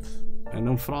world.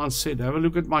 And Frans said, have a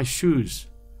look at my shoes.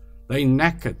 They're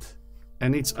knackered.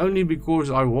 And it's only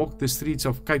because I walk the streets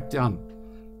of Cape Town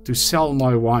to sell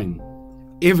my wine.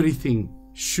 Everything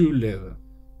shoe leather.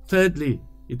 Thirdly,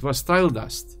 it was trail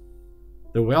dust.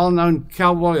 The well-known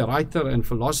cowboy writer and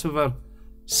philosopher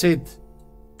said,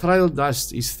 trail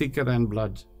dust is thicker than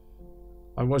blood.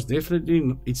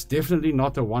 It's definitely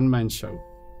not a one-man show.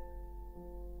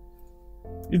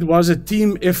 It was a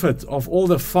team effort of all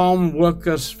the farm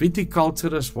workers,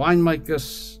 viticulturists,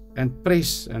 winemakers, and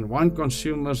press and wine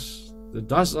consumers. The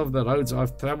dust of the roads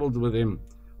I've traveled with them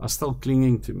are still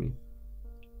clinging to me.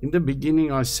 In the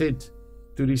beginning, I said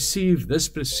to receive this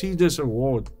prestigious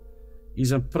award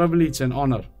is a privilege and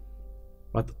honor,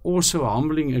 but also a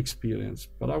humbling experience.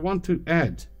 But I want to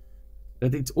add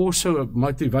that it's also a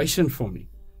motivation for me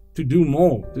to do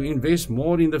more, to invest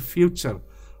more in the future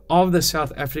of the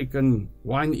South African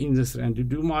wine industry and to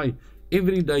do my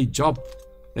everyday job,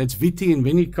 that's viti and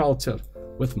viniculture,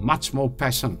 with much more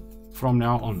passion from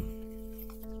now on.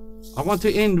 I want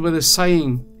to end with a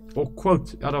saying or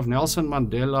quote out of Nelson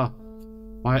Mandela,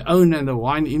 my own and the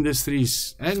wine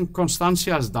industry's and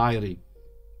Constantia's diary.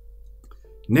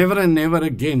 Never and never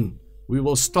again we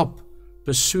will stop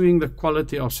pursuing the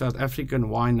quality of South African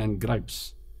wine and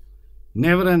grapes.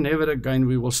 Never and never again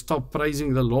we will stop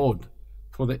praising the Lord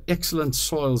for the excellent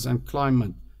soils and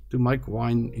climate to make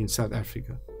wine in South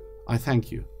Africa. I thank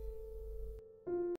you.